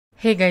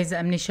Hey guys,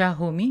 I'm Nisa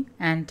Homey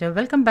and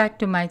welcome back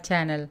to my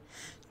channel.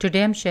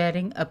 Today I'm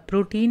sharing a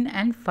protein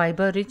and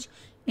fiber rich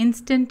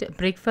instant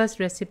breakfast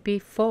recipe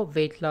for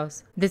weight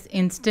loss. This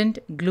instant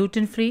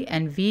gluten-free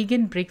and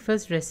vegan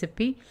breakfast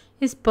recipe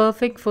is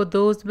perfect for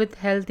those with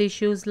health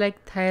issues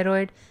like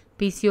thyroid,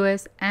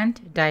 PCOS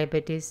and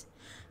diabetes.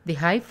 The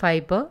high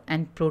fiber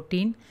and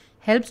protein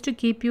helps to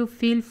keep you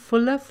feel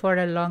fuller for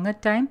a longer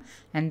time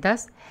and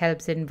thus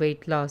helps in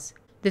weight loss.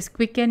 This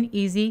quick and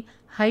easy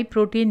high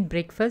protein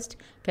breakfast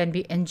can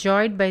be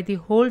enjoyed by the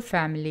whole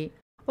family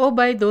or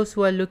by those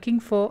who are looking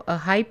for a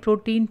high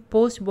protein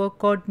post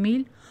workout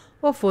meal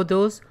or for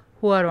those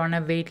who are on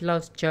a weight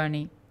loss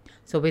journey.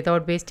 So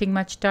without wasting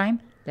much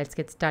time, let's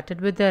get started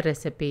with the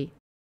recipe.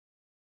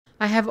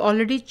 I have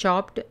already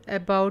chopped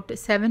about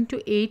 7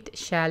 to 8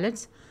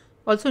 shallots,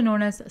 also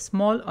known as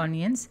small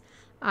onions.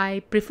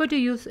 I prefer to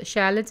use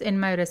shallots in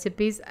my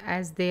recipes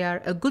as they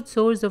are a good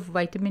source of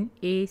vitamin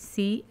A,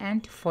 C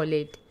and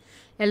folate,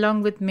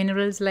 along with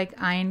minerals like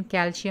iron,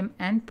 calcium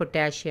and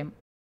potassium.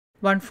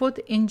 1/4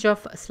 inch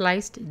of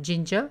sliced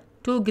ginger,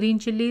 2 green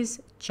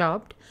chilies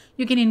chopped.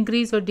 You can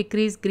increase or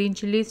decrease green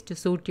chilies to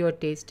suit your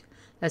taste.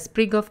 A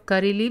sprig of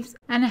curry leaves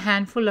and a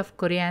handful of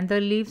coriander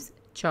leaves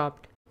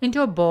chopped.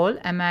 Into a bowl,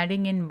 I am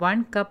adding in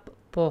 1 cup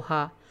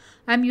poha.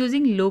 I am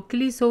using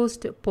locally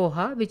sourced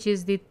poha, which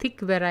is the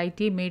thick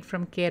variety made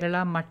from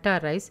Kerala matta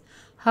rice.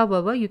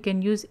 However, you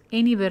can use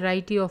any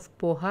variety of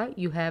poha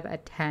you have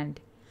at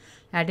hand.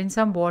 Add in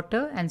some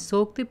water and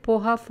soak the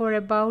poha for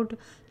about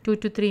 2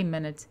 to 3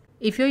 minutes.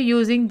 If you are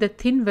using the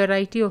thin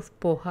variety of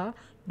poha,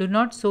 do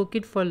not soak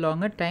it for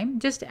longer time.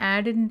 Just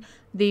add in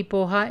the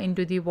poha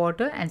into the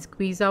water and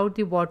squeeze out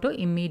the water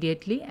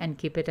immediately and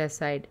keep it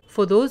aside.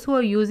 For those who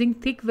are using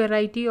thick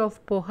variety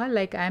of poha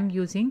like I am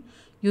using,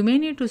 you may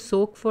need to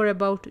soak for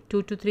about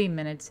 2 to 3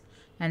 minutes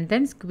and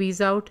then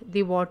squeeze out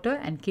the water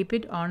and keep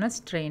it on a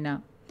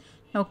strainer.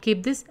 Now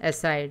keep this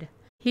aside.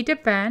 Heat a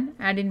pan,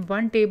 add in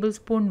 1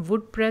 tablespoon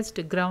wood pressed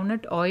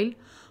groundnut oil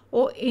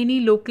or any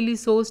locally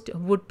sourced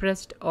wood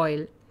pressed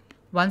oil.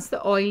 Once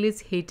the oil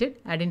is heated,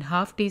 add in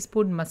half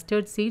teaspoon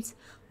mustard seeds,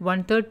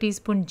 1/3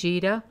 teaspoon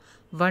jeera,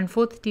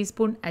 1/4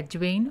 teaspoon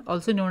ajwain,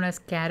 also known as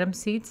carom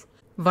seeds,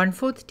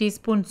 1/4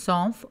 teaspoon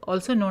saunf,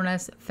 also known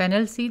as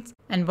fennel seeds,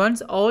 and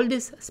once all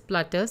this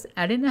splutters,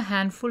 add in a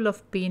handful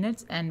of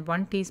peanuts and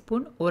 1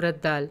 teaspoon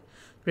urad dal.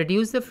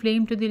 Reduce the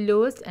flame to the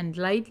lowest and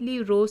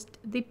lightly roast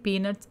the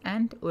peanuts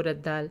and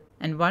urad dal.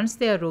 And once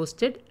they are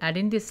roasted, add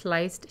in the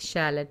sliced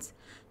shallots.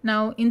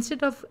 Now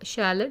instead of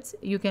shallots,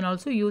 you can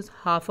also use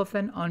half of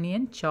an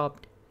onion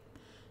chopped.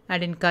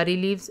 Add in curry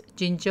leaves,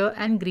 ginger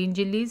and green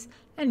chilies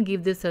and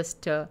give this a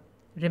stir.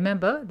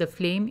 Remember, the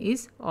flame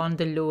is on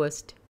the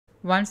lowest.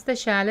 Once the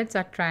shallots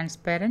are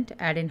transparent,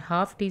 add in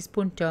half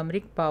teaspoon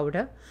turmeric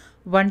powder,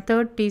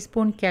 1/3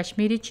 teaspoon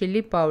Kashmiri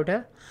chili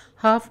powder,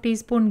 half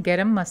teaspoon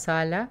garam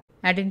masala.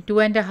 Add in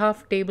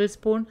 2.5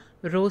 tablespoon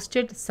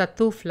roasted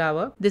sattu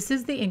flour. This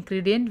is the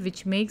ingredient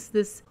which makes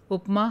this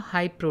upma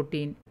high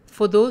protein.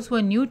 For those who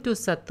are new to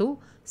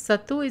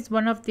sattu is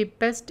one of the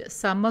best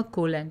summer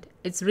coolant.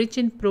 It's rich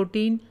in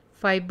protein,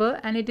 fiber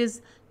and it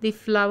is the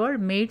flour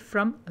made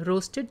from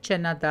roasted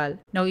chana dal.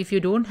 Now if you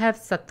don't have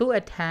sattu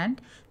at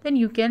hand, then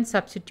you can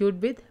substitute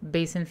with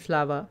besan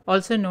flour,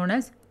 also known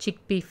as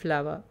chickpea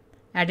flour.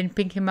 Add in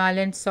pink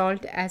Himalayan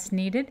salt as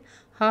needed,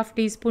 half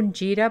teaspoon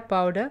jeera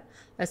powder,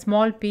 a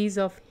small piece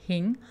of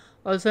hing,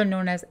 also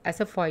known as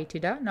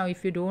asafoetida. Now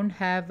if you don't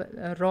have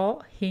raw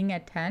hing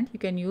at hand, you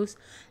can use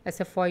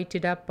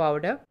asafoetida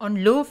powder.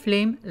 On low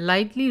flame,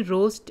 lightly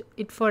roast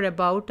it for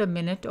about a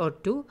minute or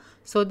two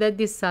so that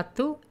the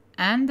sattu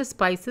and the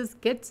spices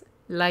gets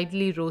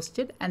lightly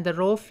roasted and the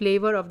raw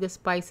flavor of the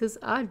spices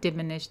are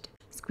diminished.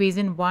 Squeeze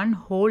in 1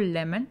 whole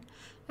lemon,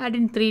 add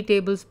in 3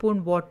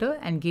 tablespoon water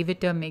and give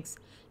it a mix.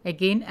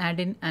 Again add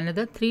in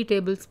another 3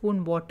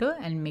 tablespoon water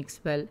and mix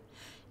well.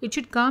 It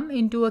should come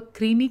into a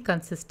creamy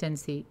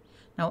consistency.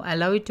 Now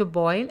allow it to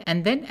boil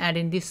and then add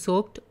in the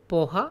soaked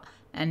poha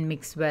and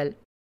mix well.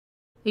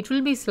 It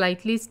will be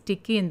slightly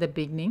sticky in the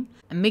beginning.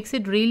 Mix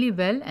it really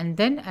well and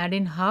then add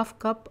in half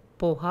cup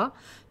poha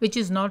which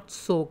is not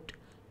soaked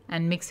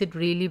and mix it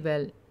really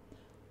well.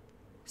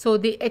 So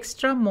the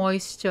extra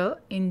moisture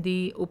in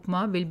the upma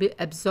will be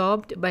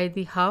absorbed by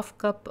the half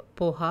cup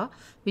poha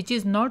which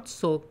is not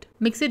soaked.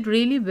 Mix it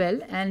really well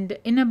and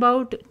in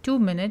about 2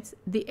 minutes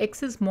the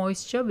excess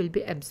moisture will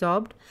be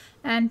absorbed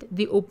and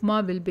the upma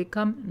will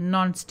become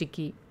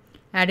non-sticky.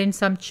 Add in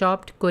some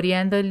chopped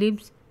coriander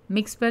leaves,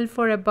 mix well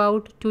for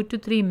about 2 to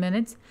 3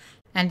 minutes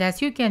and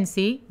as you can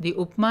see the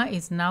upma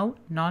is now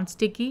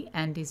non-sticky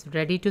and is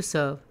ready to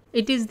serve.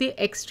 It is the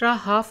extra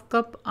half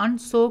cup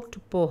unsoaked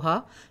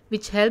poha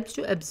which helps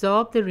to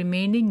absorb the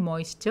remaining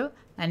moisture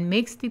and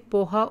makes the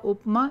poha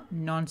upma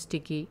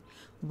non-sticky.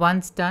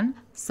 Once done,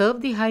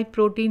 serve the high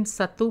protein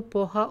sattu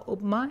poha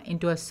upma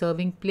into a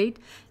serving plate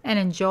and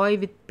enjoy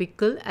with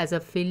pickle as a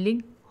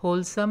filling,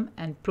 wholesome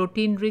and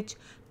protein rich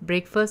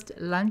breakfast,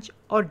 lunch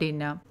or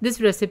dinner.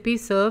 This recipe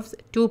serves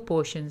 2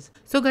 portions.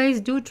 So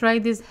guys, do try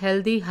this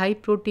healthy high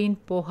protein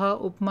poha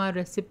upma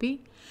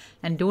recipe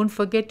And don't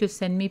forget to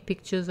send me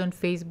pictures on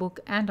Facebook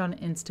and on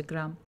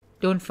Instagram.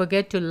 Don't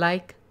forget to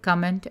like,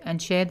 comment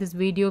and share this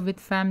video with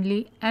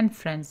family and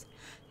friends.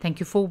 Thank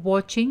you for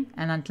watching,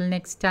 and until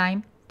next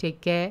time,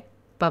 take care.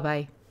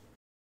 Bye-bye.